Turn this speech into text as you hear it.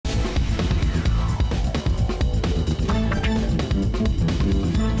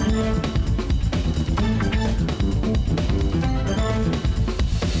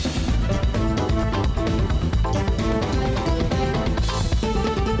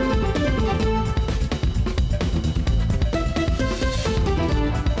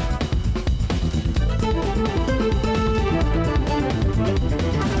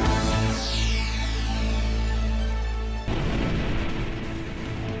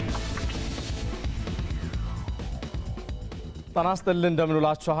ጣናስጥል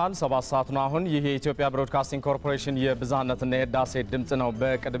እንደምንላችኋል 7 ሰዓት ነው አሁን ይሄ የኢትዮጵያ ብሮድካስቲንግ ኮርፖሬሽን የብዛነትና የህዳሴ ድምጽ ነው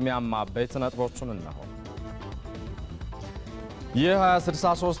በቅድሚያም አበይት ነጥቦቹን ነው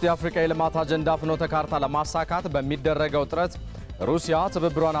የ2063 የአፍሪካ የልማት አጀንዳ ፍኖተ ካርታ ለማሳካት በሚደረገው ጥረት ሩሲያ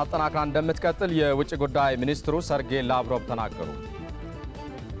ትብብሯን አጠናክራ እንደምትቀጥል የውጭ ጉዳይ ሚኒስትሩ ሰርጌይ ላቭሮቭ ተናገሩ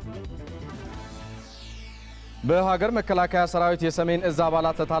በሀገር መከላከያ ሰራዊት የሰሜን እዝ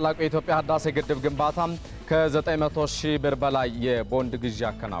አባላት ለታላቁ የኢትዮጵያ ህዳሴ ግድብ ግንባታ ከ900 ሺህ ብር በላይ የቦንድ ግዢ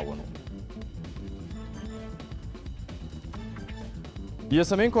አከናወኑ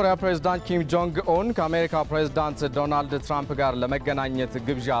የሰሜን ኮሪያ ፕሬዝዳንት ኪም ጆንግ ኡን ከአሜሪካ ፕሬዝዳንት ዶናልድ ትራምፕ ጋር ለመገናኘት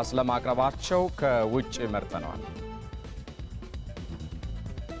ግብዣ ስለማቅረባቸው ከውጭ መርጠናል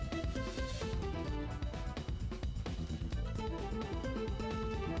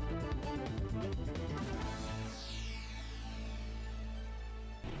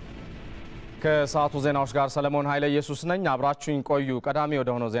ከሰዓቱ ዜናዎች ጋር ሰለሞን ኃይለ ኢየሱስ ነኝ አብራችሁኝ ቆዩ ቀዳሚ ወደ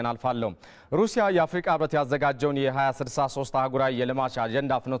ሆነው ዜና አልፋለሁ ሩሲያ የአፍሪካ ህብረት ያዘጋጀውን የ2063 አህጉራዊ የልማት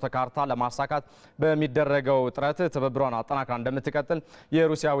አጀንዳ ፍኖተ ካርታ ለማሳካት በሚደረገው ጥረት ትብብሯን አጠናክራ እንደምትቀጥል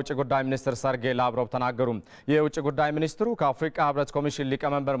የሩሲያ ውጭ ጉዳይ ሚኒስትር ሰርጌይ ላቭሮቭ ተናገሩ የውጭ ጉዳይ ሚኒስትሩ ከአፍሪካ ህብረት ኮሚሽን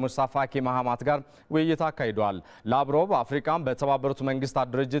ሊቀመንበር ሙሳ ፋኪ መሐማት ጋር ውይይት አካሂደዋል ላቭሮቭ አፍሪካን በተባበሩት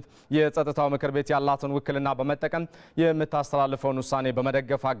መንግስታት ድርጅት የጸጥታው ምክር ቤት ያላትን ውክልና በመጠቀም የምታስተላልፈውን ውሳኔ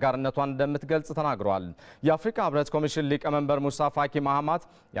በመደገፍ አጋርነቷን እንደምትገልጽ ተናግረዋል የአፍሪካ ህብረት ኮሚሽን ሊቀመንበር ሙሳ ፋኪ መሐማት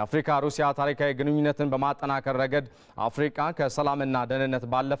የአፍሪካ ሩሲያ ታሪካዊ ግንኙነትን በማጠናከር ረገድ አፍሪካ ከሰላምና ደህንነት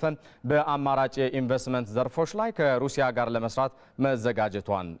ባለፈ በአማራጭ የኢንቨስትመንት ዘርፎች ላይ ከሩሲያ ጋር ለመስራት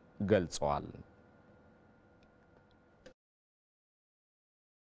መዘጋጀቷን ገልጸዋል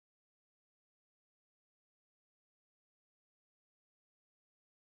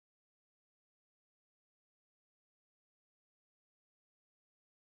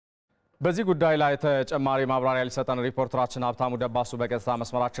በዚህ ጉዳይ ላይ ተጨማሪ ማብራሪያ ሊሰጠን ሪፖርተራችን ሀብታሙ ደባሱ በቀጥታ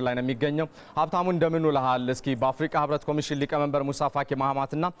መስመራችን ላይ ነው የሚገኘው ሀብታሙ እንደምን ውለሃል እስኪ በአፍሪካ ህብረት ኮሚሽን ሊቀመንበር ሙሳ ፋኪ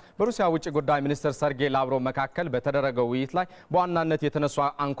መሐማትና በሩሲያ ውጭ ጉዳይ ሚኒስትር ሰርጌይ ላቭሮቭ መካከል በተደረገው ውይይት ላይ በዋናነት የተነሱ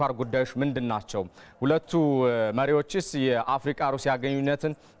አንኳር ጉዳዮች ምንድናቸው ሁለቱ መሪዎችስ የአፍሪካ ሩሲያ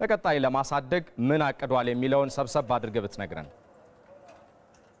ግንኙነትን በቀጣይ ለማሳደግ ምን አቅዷል የሚለውን ሰብሰብ አድርገህ ብትነግረን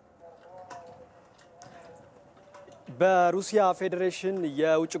በሩሲያ ፌዴሬሽን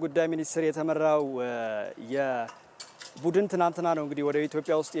የውጭ ጉዳይ ሚኒስትር የተመራው የቡድን ትናንትና ነው እንግዲህ ወደ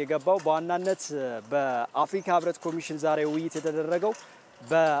ኢትዮጵያ ውስጥ የገባው በዋናነት በአፍሪካ ህብረት ኮሚሽን ዛሬ ውይይት የተደረገው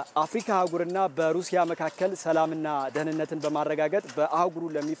በአፍሪካ አህጉርና በሩሲያ መካከል ሰላምና ደህንነትን በማረጋገጥ በአህጉሩ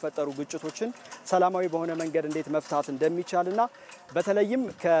ለሚፈጠሩ ግጭቶችን ሰላማዊ በሆነ መንገድ እንዴት መፍታት እንደሚቻልና በተለይም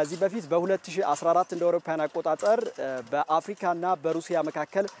ከዚህ በፊት በ2014 እንደ አውሮፓውያን አቆጣጠር በአፍሪካና በሩሲያ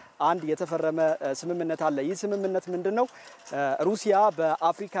መካከል አንድ የተፈረመ ስምምነት አለ ይህ ስምምነት ምንድነው ሩሲያ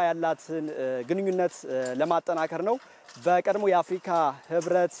በአፍሪካ ያላትን ግንኙነት ለማጠናከር ነው በቀድሞ የአፍሪካ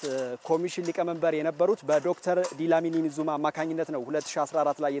ህብረት ኮሚሽን ሊቀመንበር የነበሩት በዶክተር ዲላሚኒ ዙማ አማካኝነት ነው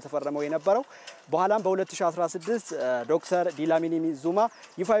 2014 ላይ የተፈረመው የነበረው በኋላም በ2016 ዶክተር ዲላሚኒ ዙማ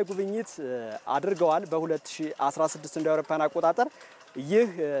ይፋዊ ጉብኝት አድርገዋል በ2016 እንደ አውሮፓውያን አቆጣጠር ይህ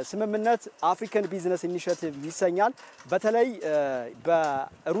ስምምነት አፍሪካን ቢዝነስ ኢኒሺየቲቭ ይሰኛል በተለይ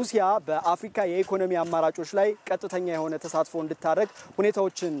በሩሲያ በአፍሪካ የኢኮኖሚ አማራጮች ላይ ቀጥተኛ የሆነ ተሳትፎ እንድታደርግ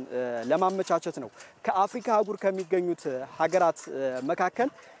ሁኔታዎችን ለማመቻቸት ነው ከአፍሪካ አህጉር ከሚገኙት ሀገራት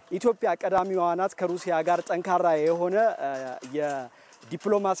መካከል ኢትዮጵያ ቀዳሚዋ ናት ከሩሲያ ጋር ጠንካራ የሆነ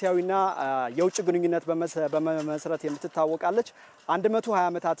ዲፕሎማሲያዊና የውጭ ግንኙነት በመመስረት የምትታወቃለች 120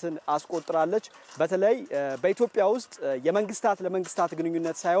 ዓመታትን አስቆጥራለች በተለይ በኢትዮጵያ ውስጥ የመንግስታት ለመንግስታት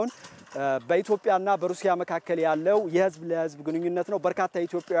ግንኙነት ሳይሆን በኢትዮጵያና በሩሲያ መካከል ያለው የህዝብ ለህዝብ ግንኙነት ነው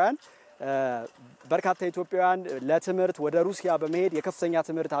በርካታ ኢትዮጵያውያን ለትምህርት ወደ ሩሲያ በመሄድ የከፍተኛ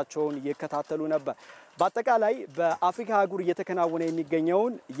ትምህርታቸውን ይከታተሉ ነበር በአጠቃላይ በአፍሪካ አህጉር እየተከናወነ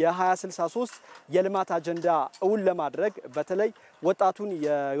የሚገኘውን የ2063 የልማት አጀንዳ እውን ለማድረግ በተለይ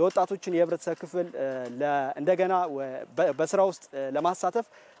የወጣቶችን የህብረተሰብ ክፍል እንደገና በስራ ውስጥ ለማሳተፍ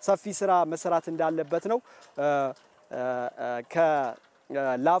ሰፊ ስራ መሰራት እንዳለበት ነው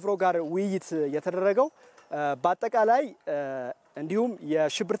ከላቭሮቭ ጋር ውይይት የተደረገው በአጠቃላይ እንዲሁም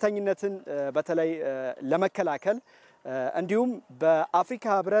የሽብርተኝነትን በተለይ ለመከላከል እንዲሁም በአፍሪካ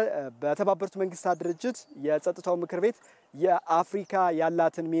ህብረት በተባበሩት መንግስታት ድርጅት የጸጥታው ምክር ቤት የአፍሪካ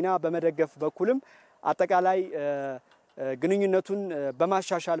ያላትን ሚና በመደገፍ በኩልም አጠቃላይ ግንኙነቱን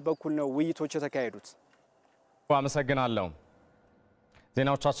በማሻሻል በኩል ነው ውይይቶች የተካሄዱት አመሰግናለሁ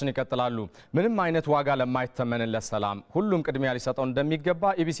ዜናዎቻችን ይቀጥላሉ ምንም አይነት ዋጋ ለማይተመንለት ሰላም ሁሉም ቅድሚያ ሊሰጠው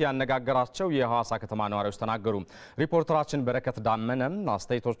እንደሚገባ ኢቢሲ ያነጋገራቸው የሐዋሳ ከተማ ነዋሪዎች ተናገሩ ሪፖርተራችን በረከት ዳመነም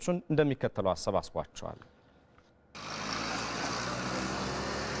አስተያየቶቹን እንደሚከተለው አሰባስቧቸዋል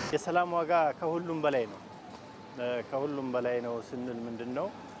የሰላም ዋጋ ከሁሉም በላይ ነው ከሁሉም በላይ ነው ስንል ምንድነው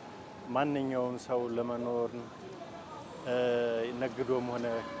ማንኛውም ሰው ለመኖር ነግዶም ሆነ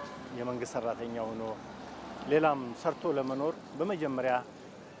የመንግስት ሰራተኛ ሆኖ ሌላም ሰርቶ ለመኖር በመጀመሪያ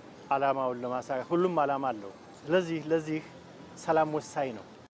አላማውን ለማሳካት ሁሉም አላማ አለው ለዚህ ሰላም ወሳኝ ነው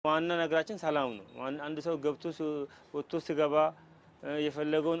ዋና ነገራችን ሰላም ነው አንድ ሰው ገብቶ ወጥቶ ሲገባ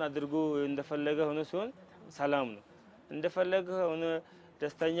የፈለገውን አድርጎ እንደፈለገ ሆኖ ሲሆን ሰላም ነው እንደፈለገ ሆነ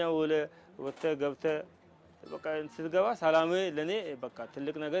ደስተኛ ወጥተ ገብተ በቃ ስትገባ ሰላም ለኔ በቃ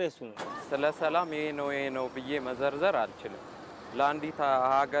ትልቅ ነገር እሱ ነው ስለ ሰላም ይሄ ነው ብዬ መዘርዘር አልችልም ለአንዲት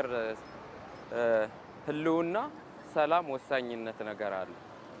ሀገር ህልውና ሰላም ወሳኝነት ነገር አለ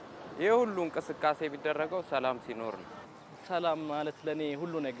ይሄ ሁሉ እንቅስቃሴ ቢደረገው ሰላም ሲኖር ነው ሰላም ማለት ለኔ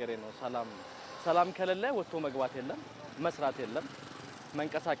ሁሉ ነገር ነው ሰላም ከሌለ ወጥቶ መግባት የለም መስራት የለም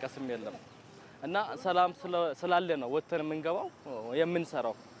መንቀሳቀስም የለም እና ሰላም ስላለ ነው ወጥተን የምንገባው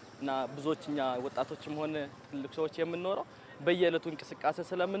የምንሰራው እና ብዙዎችኛ ወጣቶችም ሆነ ትልቅ ሰዎች የምንኖረው በየዕለቱ እንቅስቃሴ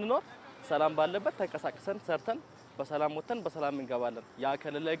ስለምንኖር ሰላም ባለበት ተንቀሳቅሰን ሰርተን በሰላም ወጥተን በሰላም እንገባለን ያ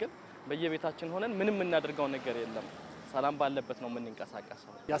ከሌለ ግን በየቤታችን ሆነን ምንም እናደርገው ነገር የለም ሰላም ባለበት ነው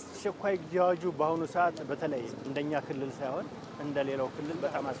የምንንቀሳቀሰው ያስቸኳይ ጊዜ አዋጁ በአሁኑ ሰዓት በተለይ እንደኛ ክልል ሳይሆን እንደሌላው ክልል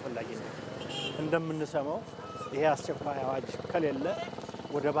በጣም አስፈላጊ ነው እንደምንሰማው ይሄ አስቸኳይ አዋጅ ከሌለ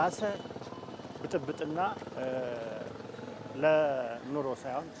ወደ ባሰ ብጥብጥና ለኑሮ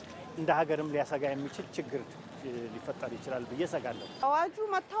ሳይሆን እንደ ሀገርም ሊያሰጋ የሚችል ችግር ሊፈጠር ይችላል ብዬ ሰጋለሁ አዋጁ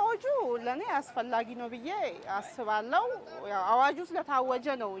መታወጁ ለኔ አስፈላጊ ነው ብዬ አስባለሁ አዋጁ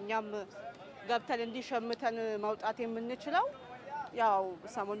ስለታወጀ ነው እኛም ገብተን እንዲሸምተን መውጣት የምንችለው ያው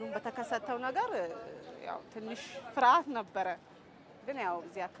ሰሞኑን በተከሰተው ነገር ያው ትንሽ ፍርሃት ነበረ ግን ያው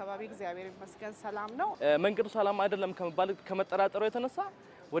እዚህ አካባቢ እግዚአብሔር ይመስገን ሰላም ነው መንገዱ ሰላም አይደለም ከመጠራጠሩ የተነሳ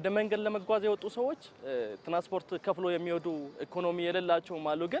ወደ መንገድ ለመጓዝ የወጡ ሰዎች ትራንስፖርት ከፍሎ የሚወዱ ኢኮኖሚ የሌላቸው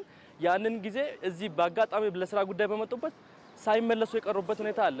ማሉ ግን ያንን ጊዜ እዚህ በአጋጣሚ ለስራ ጉዳይ በመጡበት ሳይመለሱ የቀሩበት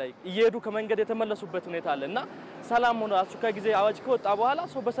ሁኔታ አለ እየሄዱ ከመንገድ የተመለሱበት ሁኔታ አለና ሰላም ሆኖ አስቸኳይ ጊዜ አዋጅ ከወጣ በኋላ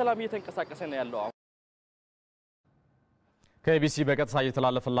ሰው በሰላም እየተንቀሳቀሰ ነው ያለው ከኢቢሲ በቀጥታ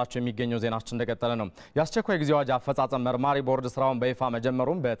እየተላለፈላችሁ የሚገኘው ዜናችን እንደቀጠለ ነው። የአስቸኳይ ጊዜ አዋጅ አፈጻጸም መርማሪ ቦርድ ስራውን በይፋ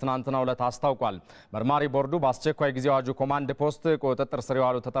መጀመሩን በትናንትናው ዕለት አስታውቋል። መርማሪ ቦርዱ በአስቸኳይ ጊዜ አዋጁ ኮማንድ ፖስት ቁጥጥር ስር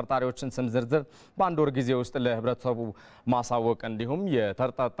የዋሉ ተጠርጣሪዎችን ስም ዝርዝር በአንድ ወር ጊዜ ውስጥ ለህብረተሰቡ ማሳወቅ እንዲሁም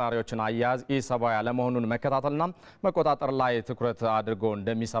የተጠርጣሪዎችን አያያዝ ኢሰብአዊ አለመሆኑን መከታተልና መቆጣጠር ላይ ትኩረት አድርጎ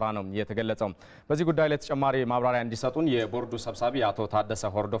እንደሚሰራ ነው የተገለጸው። በዚህ ጉዳይ ላይ ተጨማሪ ማብራሪያ እንዲሰጡን የቦርዱ ሰብሳቢ አቶ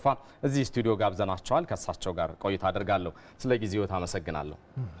ታደሰ ሆርዶፋ እዚህ ስቱዲዮ ጋብዘናቸዋል። ከሳቸው ጋር ቆይታ አደርጋለሁ። ለጊዜው ታመሰግናለሁ።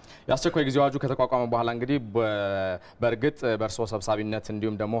 የአስቸኳይ ጊዜ አዋጁ ከተቋቋመ በኋላ እንግዲህ በእርግጥ በእርሶ ሰብሳቢነት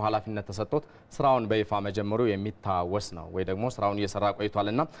እንዲሁም ደግሞ ኃላፊነት ተሰጥቶት ስራውን በይፋ መጀመሩ የሚታወስ ነው ወይ ደግሞ ስራውን እየሰራ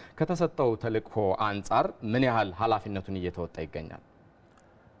ቆይቷልና ከተሰጠው ተልእኮ አንጻር ምን ያህል ኃላፊነቱን እየተወጣ ይገኛል?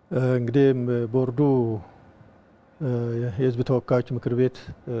 እንግዲህ ቦርዱ የህዝብ ተወካዮች ምክር ቤት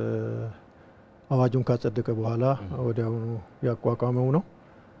አዋጁን ካጸደቀ በኋላ ወዲያውኑ ያቋቋመው ነው።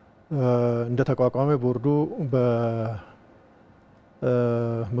 እንደ ተቋቋመ ቦርዱ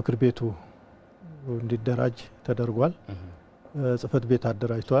ምክር ቤቱ እንዲደራጅ ተደርጓል። ጽፈት ቤት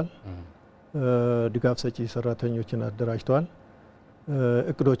አደራጅቷል። ድጋፍ ሰጪ ሰራተኞችን አደራጅቷል።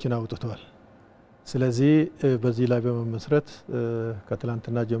 እቅዶችን አውጥቷል። ስለዚህ በዚህ ላይ በመመስረት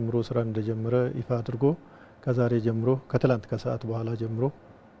ከትላንትና ጀምሮ ስራ እንደጀመረ ይፋ አድርጎ ከዛሬ ጀምሮ ከትላንት ከሰዓት በኋላ ጀምሮ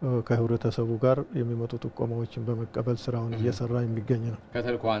ከህብረተሰቡ ጋር የሚመጡ ጥቆማዎችን በመቀበል ስራውን እየሰራ የሚገኝ ነው።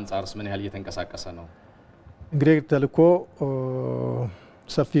 ከተልእኮ አንጻርስ ምን ያህል እየተንቀሳቀሰ ነው? እንግዲህ ተልእኮ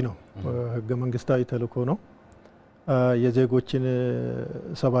ሰፊ ነው። ህገ መንግስታዊ ተልእኮ ነው። የዜጎችን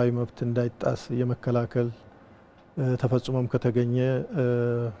ሰብአዊ መብት እንዳይጣስ የመከላከል ተፈጽሞም ከተገኘ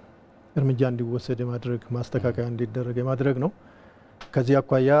እርምጃ እንዲወሰድ የማድረግ ማስተካከያ እንዲደረግ የማድረግ ነው። ከዚህ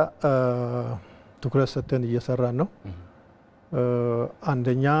አኳያ ትኩረት ሰጥተን እየሰራን ነው።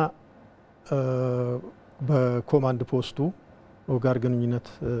 አንደኛ በኮማንድ ፖስቱ ጋር ግንኙነት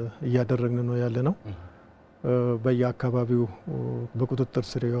እያደረግን ነው ያለ ነው። በየአካባቢው በቁጥጥር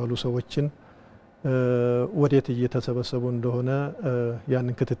ስር የዋሉ ሰዎችን ወዴት እየተሰበሰቡ እንደሆነ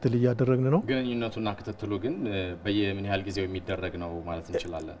ያንን ክትትል እያደረግን ነው። ግንኙነቱና ክትትሉ ግን በየምን ያህል ጊዜው የሚደረግ ነው ማለት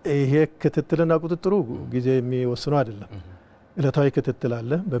እንችላለን? ይሄ ክትትልና ቁጥጥሩ ጊዜ የሚወስነው አይደለም። ዕለታዊ ክትትል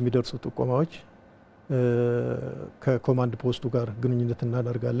አለ። በሚደርሱ ጥቆማዎች ከኮማንድ ፖስቱ ጋር ግንኙነት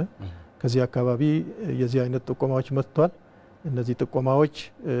እናደርጋለን። ከዚህ አካባቢ የዚህ አይነት ጥቆማዎች መጥቷል። እነዚህ ጥቆማዎች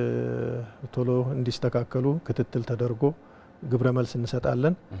ቶሎ እንዲስተካከሉ ክትትል ተደርጎ ግብረ መልስ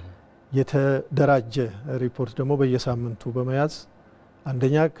እንሰጣለን። የተደራጀ ሪፖርት ደግሞ በየሳምንቱ በመያዝ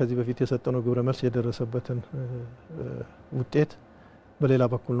አንደኛ ከዚህ በፊት የሰጠነው ግብረ መልስ የደረሰበትን ውጤት በሌላ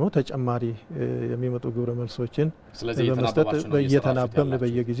በኩል ነው ተጨማሪ የሚመጡ ግብረ መልሶችን በመስጠት በየተናበብን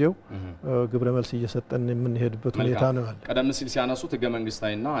በየጊዜው ግብረ መልስ እየሰጠን የምንሄድበት ሁኔታ ነው ያለው። ቀደም ሲል ሲያነሱት ህገ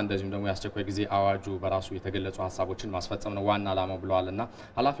መንግስታዊና እንደዚሁም ደግሞ ያስቸኳይ ጊዜ አዋጁ በራሱ የተገለጹ ሐሳቦችን ማስፈጸም ነው ዋና ዓላማው ብለዋልና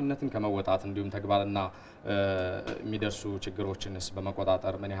ኃላፊነትን ከመወጣት እንዲሁም ተግባርና የሚደርሱ ችግሮችንስ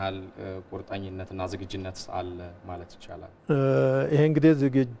በመቆጣጠር ምን ያህል ቁርጠኝነትና ዝግጁነት አለ ማለት ይቻላል? ይሄ እንግዲህ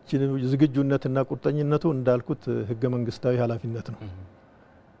ዝግጁነትና ቁርጠኝነቱ እንዳልኩት ህገ መንግስታዊ ኃላፊነት ነው።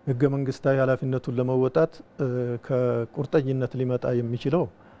 ህገ መንግስታዊ ኃላፊነቱን ለመወጣት ከቁርጠኝነት ሊመጣ የሚችለው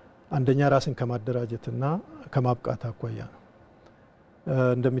አንደኛ ራስን ከማደራጀትና ከማብቃት አኳያ ነው።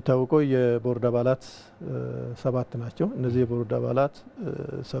 እንደሚታወቀው የቦርድ አባላት 7 ናቸው። እነዚህ የቦርድ አባላት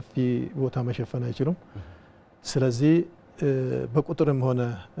ሰፊ ቦታ መሸፈን አይችሉም። ስለዚህ በቁጥርም ሆነ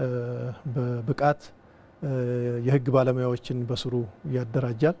በብቃት የህግ ባለሙያዎችን በስሩ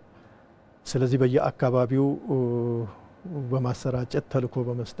ያደራጃል። ስለዚህ በየአካባቢው በማሰራጨት ተልኮ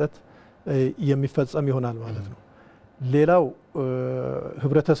በመስጠት የሚፈጸም ይሆናል ማለት ነው። ሌላው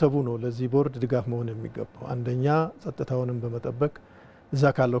ህብረተሰቡ ነው ለዚህ ቦርድ ድጋፍ መሆን የሚገባው። አንደኛ ጸጥታውንም በመጠበቅ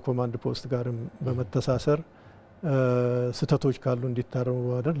እዛ ካለው ኮማንድ ፖስት ጋርም በመተሳሰር ስተቶች ካሉ እንዲታረሙ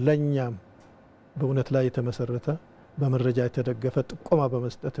በማድረግ ለኛም በእውነት ላይ የተመሰረተ በመረጃ የተደገፈ ጥቆማ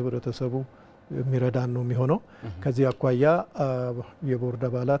በመስጠት ህብረተሰቡ የሚረዳን ነው የሚሆነው። ከዚህ አኳያ የቦርድ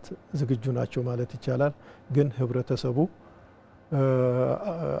አባላት ዝግጁ ናቸው ማለት ይቻላል። ግን ህብረተሰቡ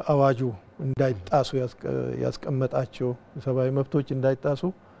አዋጁ እንዳይጣሱ ያስቀመጣቸው ሰብአዊ መብቶች እንዳይጣሱ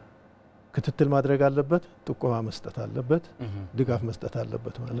ክትትል ማድረግ አለበት፣ ጥቆማ መስጠት አለበት፣ ድጋፍ መስጠት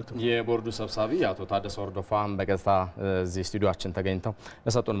አለበት ማለት ነው። የቦርዱ ሰብሳቢ አቶ ታደሰ ወርዶፋም በቀጥታ እዚህ ስቱዲዮአችን ተገኝተው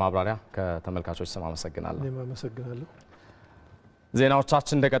ለሰጡን ማብራሪያ ከተመልካቾች ስም አመሰግናለሁ። እኔም አመሰግናለሁ።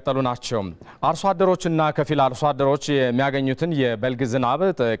 ዜናዎቻችን እንደቀጠሉ ናቸው። አርሶ አደሮችና ከፊል አርሶ አደሮች የሚያገኙትን የበልግ ዝናብ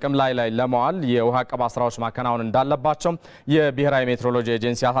ጥቅም ላይ ለማዋል የውሃ አቀባ ስራዎች ማከናወን እንዳለባቸው የብሔራዊ ሜትሮሎጂ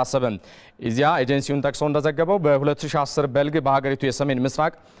ኤጀንሲ አሳሰበ። እዚያ ኤጀንሲውን ጠቅሶ እንደዘገበው በ2010 በልግ በሀገሪቱ የሰሜን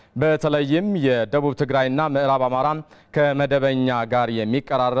ምስራቅ በተለይም የደቡብ ትግራይና ምዕራብ አማራ ከመደበኛ ጋር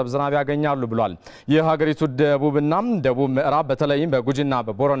የሚቀራረብ ዝናብ ያገኛሉ ብሏል። የሀገሪቱ ደቡብና ደቡብ ምዕራብ በተለይም በጉጂና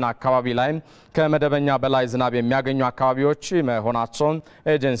በቦረና አካባቢ ላይ ከመደበኛ በላይ ዝናብ የሚያገኙ አካባቢዎች መሆናቸውን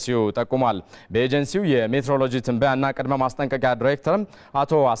ኤጀንሲው ጠቁሟል። በኤጀንሲው የሜትሮሎጂ ትንበያና ቅድመ ማስጠንቀቂያ ዳይሬክተር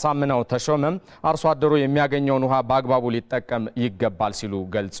አቶ አሳምነው ተሾመ አርሶ አደሩ የሚያገኘውን ውሃ በአግባቡ ሊጠቀም ይገባል ሲሉ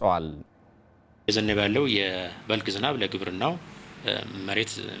ገልጸዋል። የዘነበ ያለው የበልግ ዝናብ ለግብርናው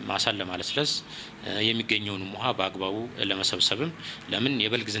መሬት ማሳን ለማለስለስ የሚገኘውን ውሃ በአግባቡ ለመሰብሰብም ለምን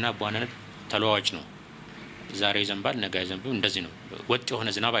የበልግ ዝናብ በዋናነት ተለዋዋጭ ነው። ዛሬ ይዘንባል ነገ አይዘንብም እንደዚህ ነው። ወጥ የሆነ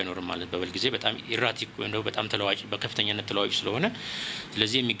ዝናብ አይኖርም ማለት በበልግ ጊዜ በጣም ኢራቲክ ወይ ነው በጣም ተለዋዋጭ በከፍተኛነት ተለዋዋጭ ስለሆነ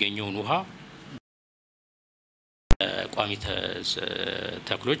ስለዚህ የሚገኘውን ውሃ ቋሚ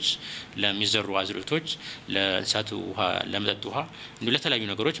ተክሎች ለሚዘሩ አዝርዕቶች ለእንስሳት ውሃ ለመጠጥ ውሃ እንዲሁ ለተለያዩ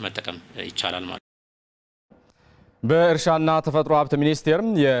ነገሮች መጠቀም ይቻላል ማለት። በእርሻና ተፈጥሮ ሀብት ሚኒስቴር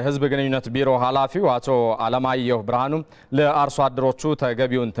የህዝብ ግንኙነት ቢሮ ኃላፊው አቶ አለማየሁ ብርሃኑ ለአርሶ አደሮቹ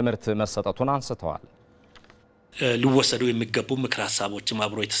ተገቢውን ትምህርት መሰጠቱን አንስተዋል። ሊወሰዱ የሚገቡ ምክር ሀሳቦችም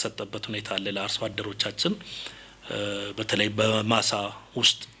አብሮ የተሰጠበት ሁኔታ አለ። ለአርሶ አደሮቻችን በተለይ በማሳ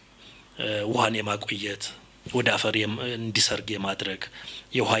ውስጥ ውሃን የማቆየት ወደ አፈር እንዲሰርግ የማድረግ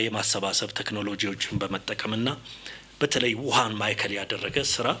የውሃ የማሰባሰብ ቴክኖሎጂዎችን በመጠቀምና በተለይ ውሃን ማዕከል ያደረገ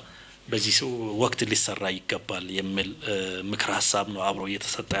ስራ በዚህ ወቅት ሊሰራ ይገባል የሚል ምክር ሀሳብ ነው አብሮ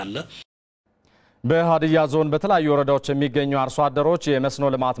እየተሰጠ ያለ። በሀዲያ ዞን በተለያዩ ወረዳዎች የሚገኙ አርሶ አደሮች የመስኖ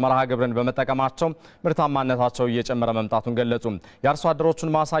ልማት መርሃ ግብርን በመጠቀማቸው ምርታማነታቸው እየጨመረ መምጣቱን ገለጹ። የአርሶ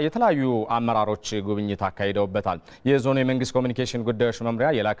አደሮቹን ማሳ የተለያዩ አመራሮች ጉብኝት አካሂደውበታል። የዞኑ የመንግስት ኮሚኒኬሽን ጉዳዮች መምሪያ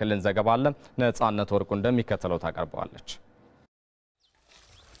የላከልን ዘገባ አለ። ነጻነት ወርቁ እንደሚከተለው ታቀርበዋለች።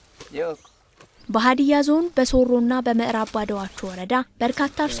 በሀዲያ ዞን በሶሮና በምዕራብ ባዶዋቾ ወረዳ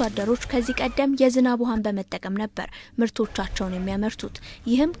በርካታ አርሶ አደሮች ከዚህ ቀደም የዝናብ ውሃን በመጠቀም ነበር ምርቶቻቸውን የሚያመርቱት።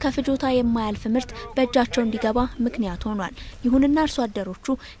 ይህም ከፍጆታ የማያልፍ ምርት በእጃቸው እንዲገባ ምክንያት ሆኗል። ይሁንና አርሶ አደሮቹ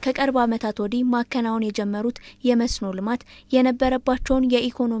ከቅርብ ዓመታት ወዲህ ማከናወን የጀመሩት የመስኖ ልማት የነበረባቸውን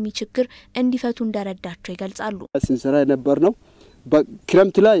የኢኮኖሚ ችግር እንዲፈቱ እንደረዳቸው ይገልጻሉ። ስንሰራ የነበር ነው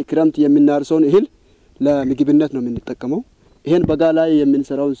በክረምት ላይ ክረምት የምናርሰውን እህል ለምግብነት ነው የምንጠቀመው። ይሄን በጋ ላይ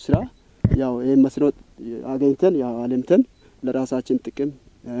የምንሰራው ስራ ያው መስኖ አገኝተን ያው አለምተን ለራሳችን ጥቅም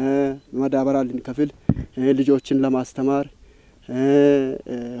ማዳበሪያ ልንከፍል ልጆችን ለማስተማር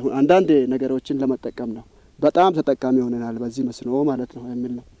አንዳንድ ነገሮችን ለመጠቀም ነው። በጣም ተጠቃሚ ሆነናል በዚህ መስኖ ማለት ነው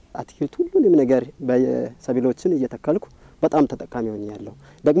የሚል ነው። አትክልት ሁሉንም ነገር በሰብሎችን እየተከልኩ በጣም ተጠቃሚ ሆኛለሁ።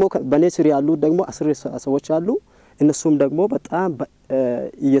 ደግሞ በኔ ስር ያሉ ደግሞ 10 ሰዎች አሉ። እነሱም ደግሞ በጣም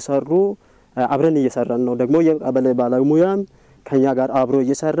እየሰሩ አብረን እየሰራን ነው። ደግሞ የቀበሌ ባለሙያም ከኛ ጋር አብሮ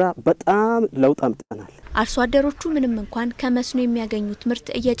እየሰራ በጣም ለውጥ አምጥተናል። አርሶ አደሮቹ ምንም እንኳን ከመስኖ የሚያገኙት ምርት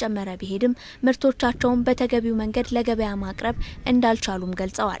እየጨመረ ቢሄድም ምርቶቻቸውን በተገቢው መንገድ ለገበያ ማቅረብ እንዳልቻሉም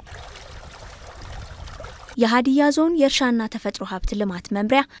ገልጸዋል። የሀዲያ ዞን የእርሻና ተፈጥሮ ሀብት ልማት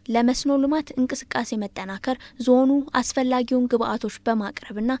መምሪያ ለመስኖ ልማት እንቅስቃሴ መጠናከር ዞኑ አስፈላጊውን ግብአቶች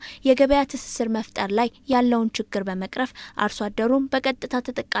በማቅረብና የገበያ ትስስር መፍጠር ላይ ያለውን ችግር በመቅረፍ አርሶ አደሩን በቀጥታ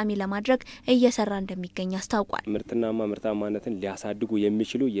ተጠቃሚ ለማድረግ እየሰራ እንደሚገኝ አስታውቋል። ምርታማነትን ሊያሳድጉ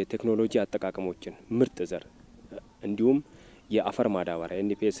የሚችሉ የቴክኖሎጂ አጠቃቀሞችን ምርጥ ዘር እንዲሁም የአፈር ማዳበሪያ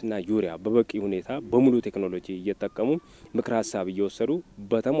ኤንፒኤስ እና ዩሪያ በበቂ ሁኔታ በሙሉ ቴክኖሎጂ እየተጠቀሙ ምክር ሀሳብ እየወሰዱ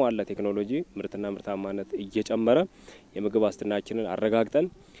በተሟላ ቴክኖሎጂ ምርትና ምርታማነት እየጨመረ የምግብ ዋስትናችንን አረጋግጠን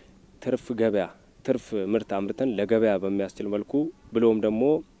ትርፍ ምርት አምርተን ለገበያ በሚያስችል መልኩ ብሎም ደግሞ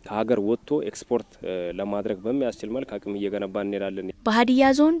ከሀገር ወጥቶ ኤክስፖርት ለማድረግ በሚያስችል መልኩ አቅም እየገነባን እንሄዳለን።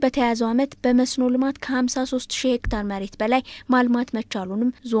 በሀዲያ ዞን በተያዘው ዓመት በመስኖ ልማት ከ53,000 ሄክታር መሬት በላይ ማልማት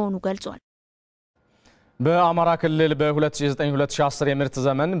መቻሉንም ዞኑ ገልጿል። በአማራ ክልል በ2009-2010 የምርት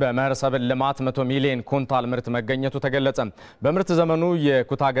ዘመን በመኸር ሰብል ልማት 100 ሚሊዮን ኩንታል ምርት መገኘቱ ተገለጸ። በምርት ዘመኑ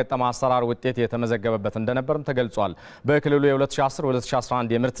የኩታ ገጠማ አሰራር ውጤት የተመዘገበበት እንደነበርም ተገልጿል። በክልሉ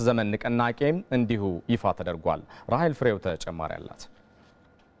የ2010-2011 የምርት ዘመን ንቅናቄ እንዲሁ ይፋ ተደርጓል። ራሄል ፍሬው ተጨማሪ አላት።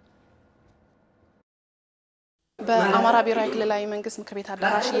 በአማራ ብሔራዊ ክልላዊ መንግስት ምክር ቤት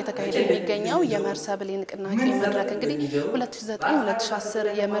አዳራሽ እየተካሄደ የሚገኘው የመኸር ሰብል ንቅናቄ መድረክ እንግዲህ 2009-2010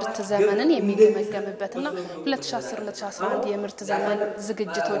 የምርት ዘመንን የሚገመገምበትና 2010-2011 የምርት ዘመን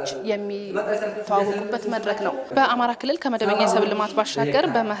ዝግጅቶች የሚተዋወቁበት መድረክ ነው። በአማራ ክልል ከመደበኛ የሰብል ልማት ባሻገር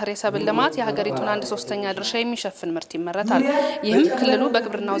በመኸር የሰብል ልማት የሀገሪቱን 1/3 ድርሻ የሚሸፍን ምርት ይመረታል። ይህም ክልሉ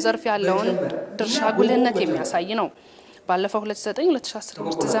በግብርናው ዘርፍ ያለውን ድርሻ ጉልህነት የሚያሳይ ነው። ባለፈው 2009-2010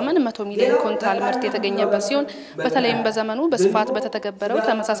 ምርት ዘመን 100 ሚሊዮን ኩንታል ምርት የተገኘበት ሲሆን በተለይም በዘመኑ በስፋት በተተገበረው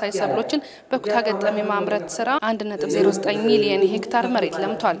ተመሳሳይ ሰብሎችን በኩታ ገጠም የማምረት ስራ 1.09 ሚሊዮን ሄክታር መሬት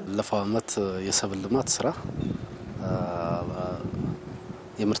ለምቷል። ባለፈው ዓመት የሰብል ልማት ስራ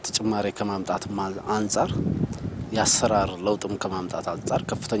የምርት ጭማሪ ከማምጣት አንፃር ያሰራር ለውጥም ከማምጣት አንፃር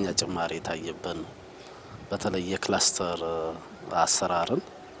ከፍተኛ ጭማሪ ታየበት ነው። በተለይ የክላስተር አሰራርን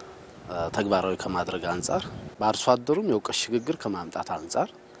ተግባራዊ ከማድረግ አንፃር በአርሶ አደሩም የእውቀት ሽግግር ከማምጣት አንፃር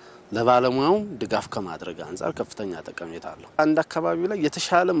ለባለሙያውም ድጋፍ ከማድረግ አንፃር ከፍተኛ ጠቀሜታ አለው። አንድ አካባቢ ላይ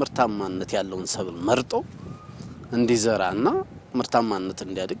የተሻለ ምርታማነት ያለውን ሰብል መርጦ እንዲዘራና ምርታማነት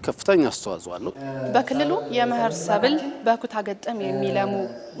እንዲያድግ ከፍተኛ አስተዋጽኦ አለው። በክልሉ የመኸር ሰብል በኩታ ገጠም የሚለሙ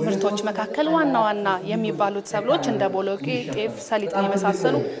ምርቶች መካከል ዋና የሚባሉት ሰብሎች እንደ ቦሎቄ፣ ጤፍ፣ ሰሊጥ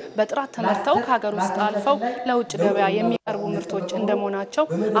የመሳሰሉ በጥራት ተመርተው ከሀገር ውስጥ አልፈው ለውጭ ገበያ የሚቀርቡ ምርቶች እንደመሆናቸው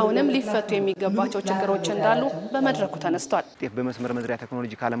አሁንም ሊፈቱ የሚገባቸው ችግሮች እንዳሉ በመድረኩ ተነስቷል። ጤፍ በመስመር መዝሪያ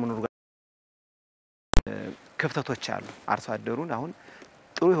ቴክኖሎጂ ካለመኖሩ ጋር ክፍተቶች አሉ። አርሶ አደሩን አሁን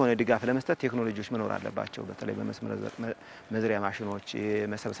ጥሩ የሆነ ድጋፍ ለመስጠት ቴክኖሎጂዎች መኖር አለባቸው። በተለይ በመስመር መዝሪያ ማሽኖች፣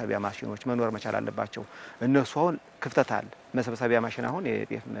 የመሰብሰቢያ ማሽኖች መኖር መቻል አለባቸው። እነሱ አሁን ክፍተት አለ። መሰብሰቢያ ማሽን አሁን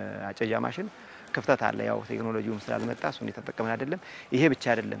የጤፍ አጨጃ ማሽን ክፍተት አለ። ያው ቴክኖሎጂውም ስላልመጣ እሱን እየተጠቀምን አይደለም። ይሄ ብቻ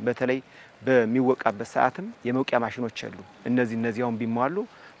አይደለም። በተለይ በሚወቃበት ሰዓትም የመውቂያ ማሽኖች አሉ። እነዚህ አሁን ቢሟሉ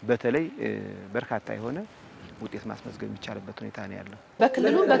በተለይ በርካታ የሆነ ውጤት ማስመዝገብ የሚቻልበት ሁኔታ ነው ያለው።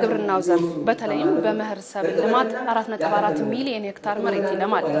 በክልሉ በግብርናው ዘርፍ በተለይም በመኸር ሰብል ልማት 4.4 ሚሊዮን ሄክታር መሬት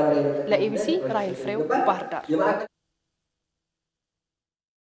ይለማል። ለኤቢሲ ራሄል ፍሬው ባህር ዳር።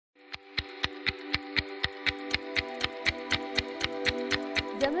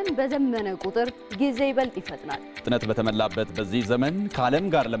 ዘመን በዘመነ ቁጥር ጊዜ ይበልጥ ይፈጥናል። ፍጥነት በተመላበት በዚህ ዘመን ከዓለም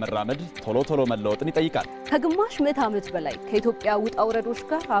ጋር ለመራመድ ቶሎ መለወጥን ይጠይቃል። ከግማሽ ምዕተ ዓመት በላይ ከኢትዮጵያ ውጣ ውረዶች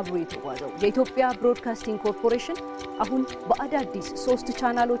ጋር አብሮ የተጓዘው የኢትዮጵያ ብሮድካስቲንግ ኮርፖሬሽን አሁን በአዳዲስ 3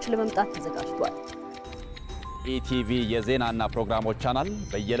 ቻናሎች ለመምጣት ተዘጋጅቷል። ኢቲቪ የዜናና ፕሮግራሞች ቻናል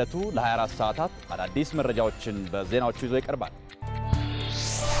በየዕለቱ ለ24 ሰዓታት አዳዲስ መረጃዎችን በዜናዎቹ ይዞ ይቀርባል።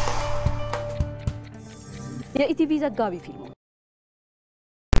 የኢቲቪ ዘጋቢ ፊልሞች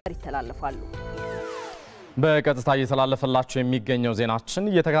ይተላለፋሉ። በቀጥታ እየተላለፈላችሁ የሚገኘው ዜናችን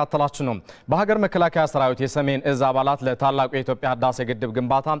እየተከታተላችሁ ነው። በሀገር መከላከያ ሰራዊት የሰሜን እዝ አባላት ለታላቁ የኢትዮጵያ ህዳሴ ግድብ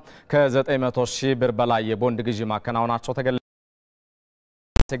ግንባታ ከ900 ሺህ ብር በላይ የቦንድ ግዢ ማከናወናቸው ተገለጸ።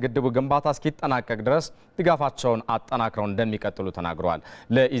 የግድቡ ግንባታ እስኪጠናቀቅ ድረስ ድጋፋቸውን አጠናክረው እንደሚቀጥሉ ተናግረዋል።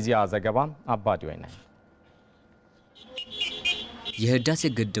 ለኢዚያ ዘገባ አባዲ ወይነ የህዳሴ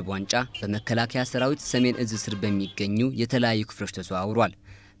ግድብ ዋንጫ በመከላከያ ሰራዊት ሰሜን እዝ ስር በሚገኙ የተለያዩ ክፍሎች ተዘዋውሯል።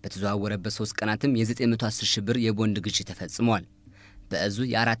 በተዘዋወረበት 3 ቀናትም የ910 ሺህ ብር የቦንድ ግዢ ተፈጽሟል። በእዙ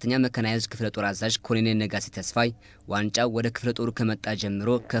የ4ኛ መካናይዝድ ክፍለ ጦር አዛዥ ኮሎኔል ነጋሲ ተስፋይ ዋንጫው ወደ ክፍለ ጦሩ ከመጣ ጀምሮ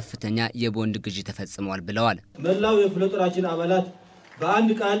ከፍተኛ የቦንድ ግዢ ተፈጽሟል ብለዋል። መላው የክፍለ ጦራችን አባላት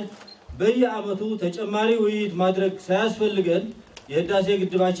በአንድ ቃል በየአመቱ ተጨማሪ ውይይት ማድረግ ሳያስፈልገን የህዳሴ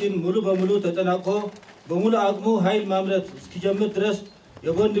ግድባችን ሙሉ በሙሉ ተጠናቆ በሙሉ አቅሙ ኃይል ማምረት እስኪጀምር ድረስ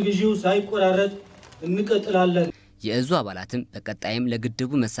የቦንድ ግዢው ሳይቆራረጥ እንቀጥላለን። የእዙ አባላትም በቀጣይም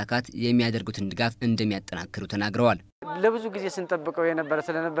ለግድቡ መሳካት የሚያደርጉትን ድጋፍ እንደሚያጠናክሩ ተናግረዋል። ለብዙ ጊዜ ስንጠብቀው የነበረ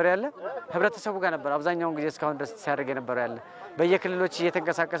ስለነበር ያለ ህብረተሰቡ ጋር ነበር አብዛኛውን ጊዜ እስካሁን ድረስ ሲያደርግ የነበረ ያለ በየክልሎች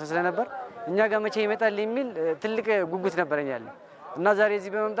እየተንቀሳቀሰ ስለነበር እኛ ጋር መቼ ይመጣል የሚል ትልቅ ጉጉት ነበረኝ ያለ እና ዛሬ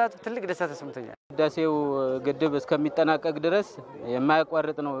እዚህ በመምጣት ትልቅ ደስታ ተሰምቶኛል። ህዳሴው ግድብ እስከሚጠናቀቅ ድረስ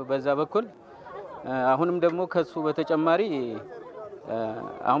የማያቋርጥ ነው በዛ በኩል አሁንም ደግሞ ከሱ በተጨማሪ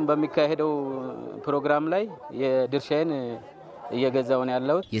አሁን በሚካሄደው ፕሮግራም ላይ የድርሻዬን እየገዛው ነው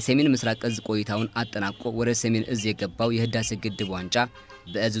ያለው። የሰሜን ምስራቅ እዝ ቆይታውን አጠናቆ ወደ ሰሜን እዝ የገባው የህዳሴ ግድብ ዋንጫ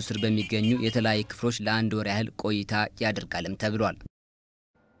በእዙ ስር በሚገኙ የተለያዩ ክፍሎች ለአንድ ወር ያህል ቆይታ ያደርጋልም ተብሏል።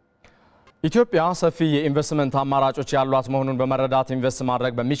 ኢትዮጵያ ሰፊ የኢንቨስትመንት አማራጮች ያሏት መሆኑን በመረዳት ኢንቨስት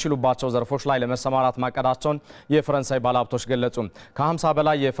ማድረግ በሚችሉባቸው ዘርፎች ላይ ለመሰማራት ማቀዳቸውን የፈረንሳይ ባለሀብቶች ገለጹ። ከ50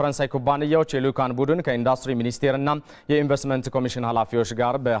 በላይ የፈረንሳይ ኩባንያዎች የልኡካን ቡድን ከኢንዱስትሪ ሚኒስቴርና የኢንቨስትመንት ኮሚሽን ኃላፊዎች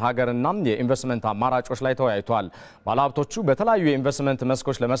ጋር በሀገርና የኢንቨስትመንት አማራጮች ላይ ተወያይተዋል። ባለሀብቶቹ በተለያዩ የኢንቨስትመንት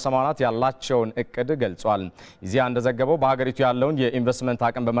መስኮች ለመሰማራት ያላቸውን እቅድ ገልጿል። እዚያ እንደዘገበው በሀገሪቱ ያለውን የኢንቨስትመንት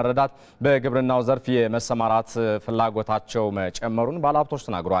አቅም በመረዳት በግብርናው ዘርፍ የመሰማራት ፍላጎታቸው መጨመሩን ባለሀብቶች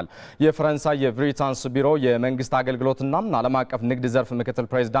ተናግረዋል። የፈረንሳይ የብሪታንስ ቢሮ የመንግስት አገልግሎትና ዓለም አቀፍ ንግድ ዘርፍ ምክትል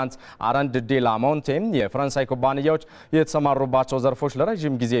ፕሬዝዳንት አራንድ ዴላሞንቴም የፈረንሳይ ኩባንያዎች የተሰማሩባቸው ዘርፎች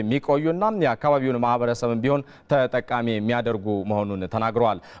ለረጅም ጊዜ የሚቆዩና የአካባቢውን ማህበረሰብን ቢሆን ተጠቃሚ የሚያደርጉ መሆኑን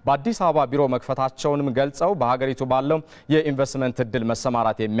ተናግረዋል። በአዲስ አበባ ቢሮ መክፈታቸውንም ገልጸው በሀገሪቱ ባለው የኢንቨስትመንት እድል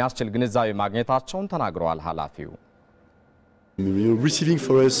መሰማራት የሚያስችል ግንዛቤ ማግኘታቸውን ተናግረዋል። ኃላፊው receiving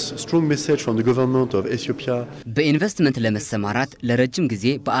for us a strong message from the government of Ethiopia. በኢንቨስትመንት ለመሰማራት ለረጅም ጊዜ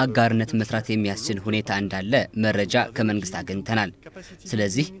በአጋርነት መስራት የሚያስችል ሁኔታ እንዳለ መረጃ ከመንግስት አግኝተናል።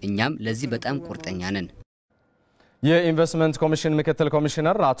 ስለዚህ እኛም ለዚህ በጣም ቁርጠኛ ነን። የኢንቨስትመንት ኮሚሽን ምክትል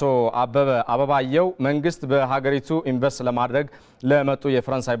ኮሚሽነር አቶ አበባየው መንግስት በሀገሪቱ ኢንቨስት ለማድረግ ለመጡ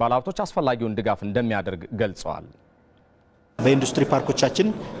የፈረንሳይ ባለሀብቶች አስፈላጊውን ድጋፍ እንደሚያደርግ ገልጸዋል። በኢንዱስትሪ ፓርኮቻችን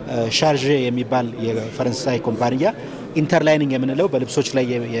ሻርጄ የሚባል የፈረንሳይ ኩባንያ ኢንተርላይኒንግ የምንለው በልብሶች ላይ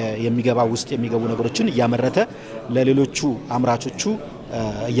የሚገባ ውስጥ የሚገቡ ነገሮችን እያመረተ ለሌሎቹ አምራቾቹ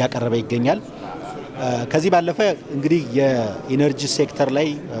እያቀረበ ይገኛል። ከዚህ ባለፈ እንግዲህ የኢነርጂ ሴክተር ላይ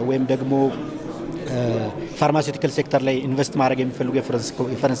ወይም ደግሞ ፋርማሲውቲካል ሴክተር ላይ ኢንቨስት ማድረግ የሚፈልጉ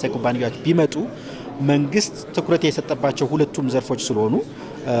የፈረንሳይ ኩባንያዎች ቢመጡ መንግስት ትኩረት የሰጠባቸው ሁለቱም ዘርፎች ስለሆኑ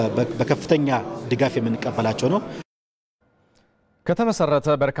በከፍተኛ ድጋፍ የምንቀበላቸው ነው። ከተመሰረተ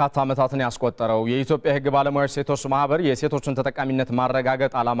በርካታ ዓመታትን ያስቆጠረው የኢትዮጵያ ሕግ ባለሙያዎች ሴቶች ማህበር የሴቶችን ተጠቃሚነት ማረጋገጥ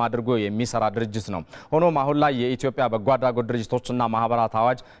ዓላማ አድርጎ የሚሰራ ድርጅት ነው። ሆኖም አሁን ላይ የኢትዮጵያ በጎ አድራጎት ድርጅቶችና ማህበራት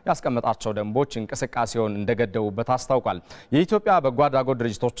አዋጅ ያስቀመጣቸው ደንቦች እንቅስቃሴውን እንደገደቡበት አስታውቋል። የኢትዮጵያ በጎ አድራጎት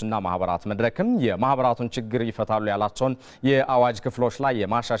ድርጅቶችና ማህበራት መድረክም የማህበራቱን ችግር ይፈታሉ ያላቸውን የአዋጅ ክፍሎች ላይ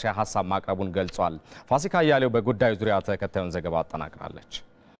የማሻሻያ ሀሳብ ማቅረቡን ገልጿል። ፋሲካ አያሌው በጉዳዩ ዙሪያ ተከታዩን ዘገባ አጠናቅራለች።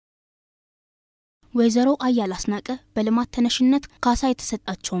 ወይዘሮ አያል አስናቀ በልማት ተነሽነት ካሳ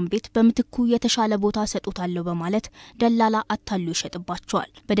የተሰጣቸውን ቤት በምትኩ የተሻለ ቦታ ሰጡታለው በማለት ደላላ አታሉ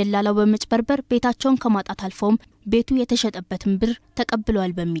ይሸጥባቸዋል። በደላላው በመጭበርበር ቤታቸውን ከማጣት አልፈውም ቤቱ የተሸጠበትን ብር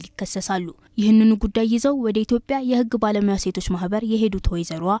ተቀብለዋል በሚል ይከሰሳሉ። ይህንኑ ጉዳይ ይዘው ወደ ኢትዮጵያ የህግ ባለሙያ ሴቶች ማህበር የሄዱት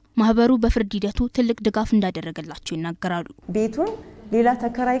ወይዘሮዋ ማህበሩ በፍርድ ሂደቱ ትልቅ ድጋፍ እንዳደረገላቸው ይናገራሉ። ቤቱን ሌላ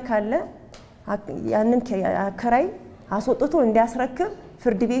ተከራይ ካለ ያንን አከራይ አስወጥቶ እንዲያስረክብ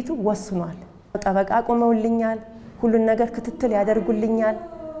ፍርድ ቤቱ ወስኗል። ጠበቃ ቆመውልኛል። ሁሉን ነገር ክትትል ያደርጉልኛል።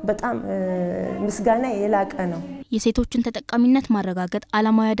 በጣም ምስጋና የላቀ ነው። የሴቶችን ተጠቃሚነት ማረጋገጥ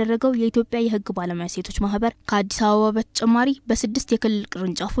ዓላማው ያደረገው የኢትዮጵያ የህግ ባለሙያ ሴቶች ማህበር ከአዲስ አበባ በተጨማሪ በ6 የክልል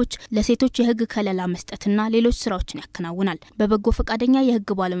ቅርንጫፎች ለሴቶች የህግ ከለላ መስጠትና ሌሎች ስራዎችን ያከናውናል። በበጎ ፈቃደኛ የህግ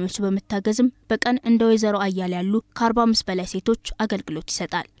ባለሙያዎች በመታገዝም በቀን እንደ ወይዘሮ አያል ያሉ ከ45 በላይ ሴቶች አገልግሎት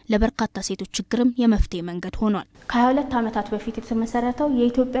ይሰጣል። ለበርካታ ሴቶች ችግርም የመፍትሄ መንገድ ሆኗል። ከ22 ዓመታት በፊት የተመሰረተው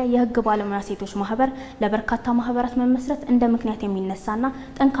የኢትዮጵያ የህግ ባለሙያ ሴቶች ማህበር ለበርካታ ማህበራት መመስረት እንደ ምክንያት የሚነሳና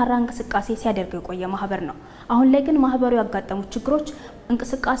ጠንካራ እንቅስቃሴ ሲያደርግ የቆየ ማህበር ነው። አሁን ላይ ግን ማህበሩ ያጋጠሙት ችግሮች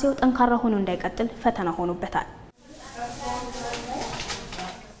እንቅስቃሴው ጠንካራ ሆኖ እንዳይቀጥል ፈተና ሆኖበታል።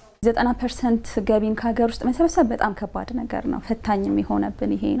 90% ገቢን ከሀገር ውስጥ መሰብሰብ በጣም ከባድ ነገር ነው። ፈታኝም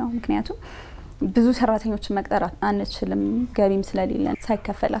የሆነብን ይሄ ነው። ምክንያቱም ብዙ ሰራተኞችን መቅጠር አንችልም፣ ገቢም ስለሌለን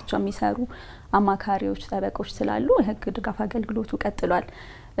ሳይከፈላቸው የሚሰሩ አማካሪዎች፣ ጠበቆች ስላሉ የህግ ድጋፍ አገልግሎቱ ቀጥሏል።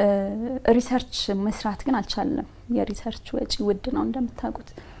 ሪሰርች መስራት ግን አልቻልንም። የሪሰርች ወጪ ውድ ነው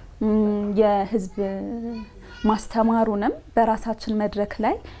እንደምታውቁት። የህዝብ ማስተማሩንም በራሳችን መድረክ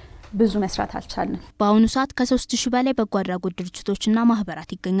ላይ ብዙ መስራት አልቻልንም። በአሁኑ ሰዓት ከ3000 በላይ በጎ አድራጎት ድርጅቶችና ማህበራት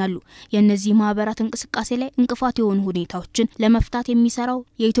ይገኛሉ። የእነዚህ ማህበራት እንቅስቃሴ ላይ እንቅፋት የሆኑ ሁኔታዎችን ለመፍታት የሚሰራው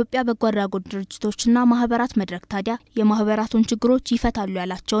የኢትዮጵያ በጎ አድራጎት ድርጅቶችና ማህበራት መድረክ ታዲያ የማህበራቱን ችግሮች ይፈታሉ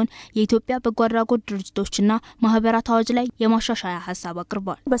ያላቸውን የኢትዮጵያ በጎ አድራጎት ድርጅቶችና ማህበራት አዋጅ ላይ የማሻሻያ ሀሳብ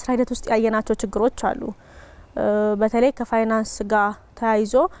አቅርቧል። በስራ ሂደት ውስጥ ያየናቸው ችግሮች አሉ። በተለይ ከፋይናንስ ጋር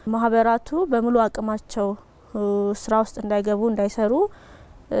ተያይዞ ማህበራቱ በሙሉ አቅማቸው ስራ ውስጥ እንዳይገቡ እንዳይሰሩ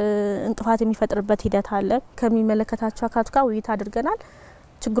እንቅፋት የሚፈጥርበት ሂደት አለ። ከሚመለከታቸው አካላት ጋር ውይይት አድርገናል።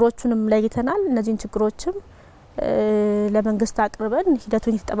 ችግሮቹንም ለይተናል። እነዚህን ችግሮችም ለመንግስት አቅርበን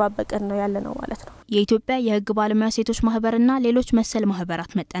ሂደቱን እየተጠባበቀን ነው ያለነው ማለት ነው። የኢትዮጵያ የህግ ባለሙያ ሴቶች ማህበርና ሌሎች መሰል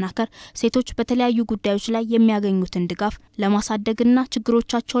ማህበራት መጠናከር ሴቶች በተለያዩ ጉዳዮች ላይ የሚያገኙትን ድጋፍ ለማሳደግና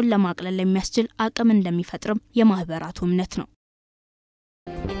ችግሮቻቸውን ለማቅለል የሚያስችል አቅም እንደሚፈጥርም የማህበራቱ እምነት ነው።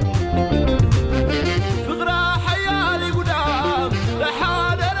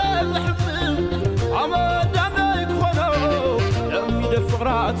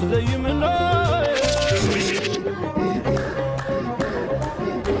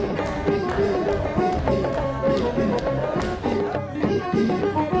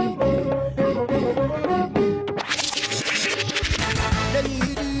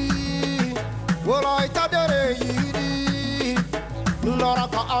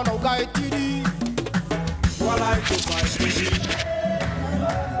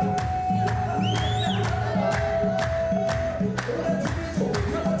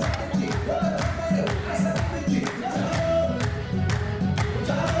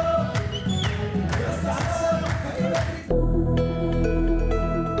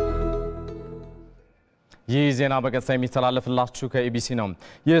 ይህ ዜና በቀጥታ የሚተላለፍላችሁ ከኢቢሲ ነው።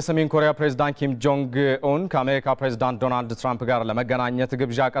 የሰሜን ኮሪያ ፕሬዝዳንት ኪም ጆንግ ኡን ከአሜሪካ ፕሬዝዳንት ዶናልድ ትራምፕ ጋር ለመገናኘት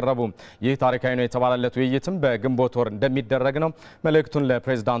ግብዣ አቀረቡ። ይህ ታሪካዊ ነው የተባለለት ውይይትም በግንቦት ወር እንደሚደረግ ነው መልእክቱን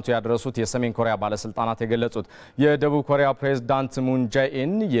ለፕሬዝዳንቱ ያደረሱት የሰሜን ኮሪያ ባለስልጣናት የገለጹት። የደቡብ ኮሪያ ፕሬዝዳንት ሙን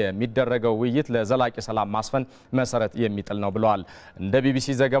ጄኢን የሚደረገው ውይይት ለዘላቂ ሰላም ማስፈን መሰረት የሚጥል ነው ብለዋል። እንደ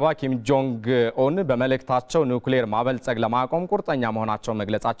ቢቢሲ ዘገባ ኪም ጆንግ ኡን በመልእክታቸው ኒውክሌር ማበልጸግ ለማቆም ቁርጠኛ መሆናቸውን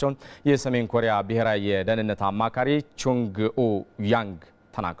መግለጻቸውን የሰሜን ኮሪያ ብሔራዊ የደህንነት አማካሪ ቹንግ ኡ ያንግ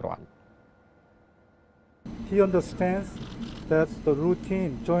ተናግረዋል። He understands that the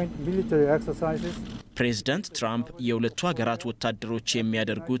routine joint military exercises ፕሬዝዳንት ትራምፕ የሁለቱ ሀገራት ወታደሮች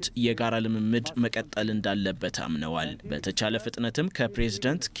የሚያደርጉት የጋራ ልምምድ መቀጠል እንዳለበት አምነዋል። በተቻለ ፍጥነትም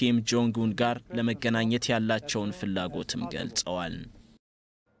ከፕሬዝዳንት ኪም ጆንግ ኡን ጋር ለመገናኘት ያላቸውን ፍላጎትም ገልጸዋል።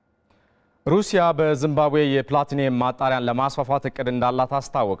 ሩሲያ በዚምባብዌ የፕላቲኒየም ማጣሪያን ለማስፋፋት እቅድ እንዳላት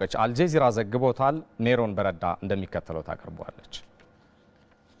አስታወቀች። አልጀዚራ ዘግቦታል። ሜሮን በረዳ እንደሚከተለው ታቀርበዋለች።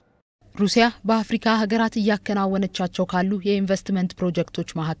 ሩሲያ በአፍሪካ ሀገራት እያከናወነቻቸው ካሉ የኢንቨስትመንት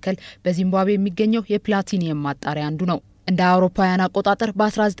ፕሮጀክቶች መካከል በዚምባብዌ የሚገኘው የፕላቲኒየም ማጣሪያ አንዱ ነው። እንደ አውሮፓውያን አቆጣጠር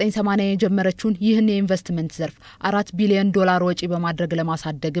በ1980 የጀመረችውን ይህን የኢንቨስትመንት ዘርፍ 4 ቢሊዮን ዶላር ወጪ በማድረግ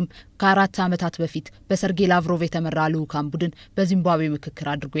ለማሳደግም ከ4 ዓመታት በፊት በሰርጌይ ላቭሮቭ የተመራ ልዑካን ቡድን በዚምባብዌ ምክክር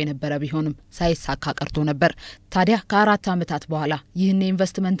አድርጎ የነበረ ቢሆንም ሳይሳካ ቀርቶ ነበር። ታዲያ ከ4 ዓመታት በኋላ ይህን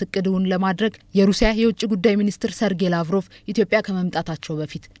የኢንቨስትመንት እቅዱን ለማድረግ የሩሲያ የውጭ ጉዳይ ሚኒስትር ሰርጌይ ላቭሮቭ ኢትዮጵያ ከመምጣታቸው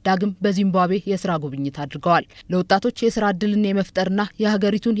በፊት ዳግም በዚምባብዌ የስራ ጉብኝት አድርገዋል። ለወጣቶች የስራ ዕድልን የመፍጠርና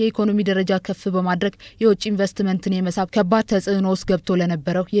የሀገሪቱን የኢኮኖሚ ደረጃ ከፍ በማድረግ የውጭ ኢንቨስትመንትን የመሳብ ከባድ ተጽዕኖ ውስጥ ገብቶ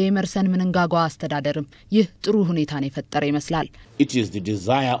ለነበረው የኤመርሰን ምንንጋጓ አስተዳደርም ይህ ጥሩ ሁኔታን የፈጠረ ይመስላል።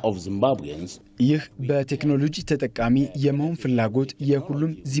 ይህ በቴክኖሎጂ ተጠቃሚ የመሆን ፍላጎት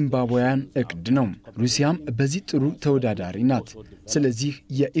የሁሉም ዚምባብዌያን እቅድ ነው። ሩሲያም በዚህ ጥሩ ተወዳዳሪ ናት። ስለዚህ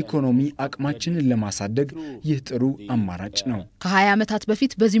የኢኮኖሚ አቅማችንን ለማሳደግ ይህ ጥሩ አማራጭ ነው። ከ20 ዓመታት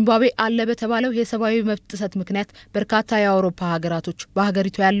በፊት በዚምባብዌ አለ በተባለው የሰብአዊ መብት ጥሰት ምክንያት በርካታ የአውሮፓ ሀገራቶች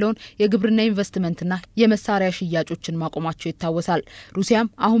በሀገሪቱ ያለውን የግብርና ኢንቨስትመንትና የመሳሪያ ሽያጮችን ማቆማቸው ይታወሳል።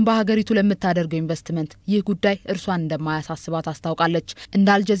 ሩሲያም አሁን በሀገሪቱ ለምታደርገው ኢንቨስትመንት ይህ ጉዳይ እርሷን እንደማያሳስባት አስታውቃለች። እንደ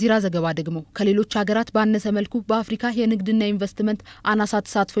አልጀዚራ ዘገባ ደግሞ ከሌሎች ሀገራት ባነሰ መልኩ በአፍሪካ የንግድና ኢንቨስትመንት አናሳ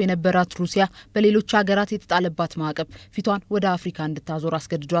ተሳትፎ የነበራት ሩሲያ በሌሎች ሀገራት የተጣለባት ማዕቀብ ፊቷን ወደ አፍሪካ እንድታዞር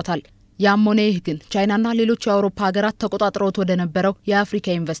አስገድዷታል። ያም ሆነ ይህ ግን ቻይናና ሌሎች የአውሮፓ ሀገራት ተቆጣጥረውት ወደ ነበረው የአፍሪካ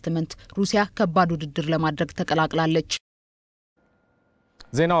ኢንቨስትመንት ሩሲያ ከባድ ውድድር ለማድረግ ተቀላቅላለች።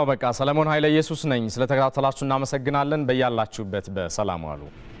 ዜናው በቃ። ሰለሞን ኃይለ ኢየሱስ ነኝ። ስለተከታተላችሁ እናመሰግናለን። በያላችሁበት በሰላም ዋሉ።